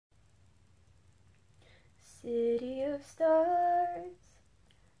City of stars,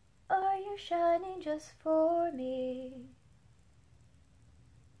 are you shining just for me?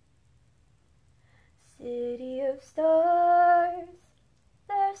 City of stars,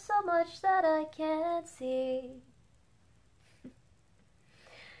 there's so much that I can't see.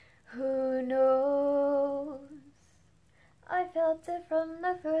 Who knows? I felt it from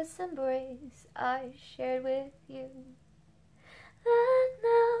the first embrace I shared with you. That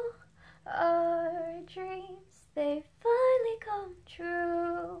now our dreams, they finally come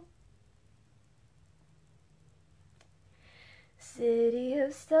true. City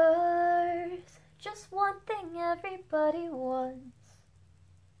of stars, just one thing everybody wants.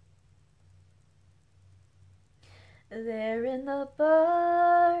 There in the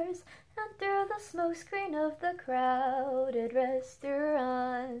bars and through the smokescreen of the crowded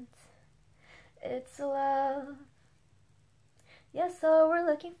restaurants, it's love. Yes, all we're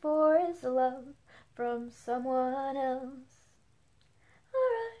looking for is love from someone else. A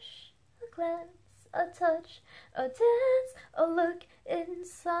rush, a glance, a touch, a dance, a look in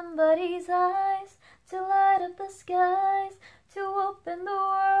somebody's eyes, to light up the skies, to open the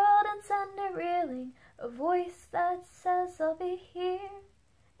world and send it reeling. A voice that says I'll be here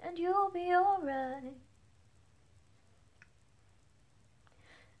and you'll be alright.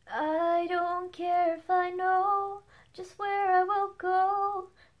 I don't care if I know just where I will go,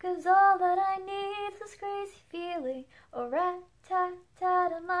 'cause all that I need is this crazy feeling, a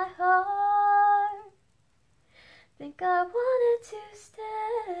rat-tat-tat in my heart. Think I wanted to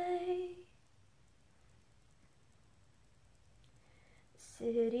stay.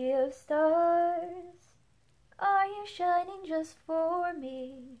 City of stars, are you shining just for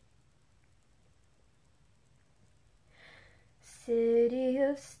me? City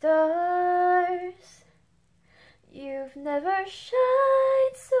of stars, you've never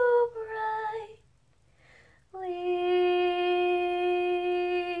shined so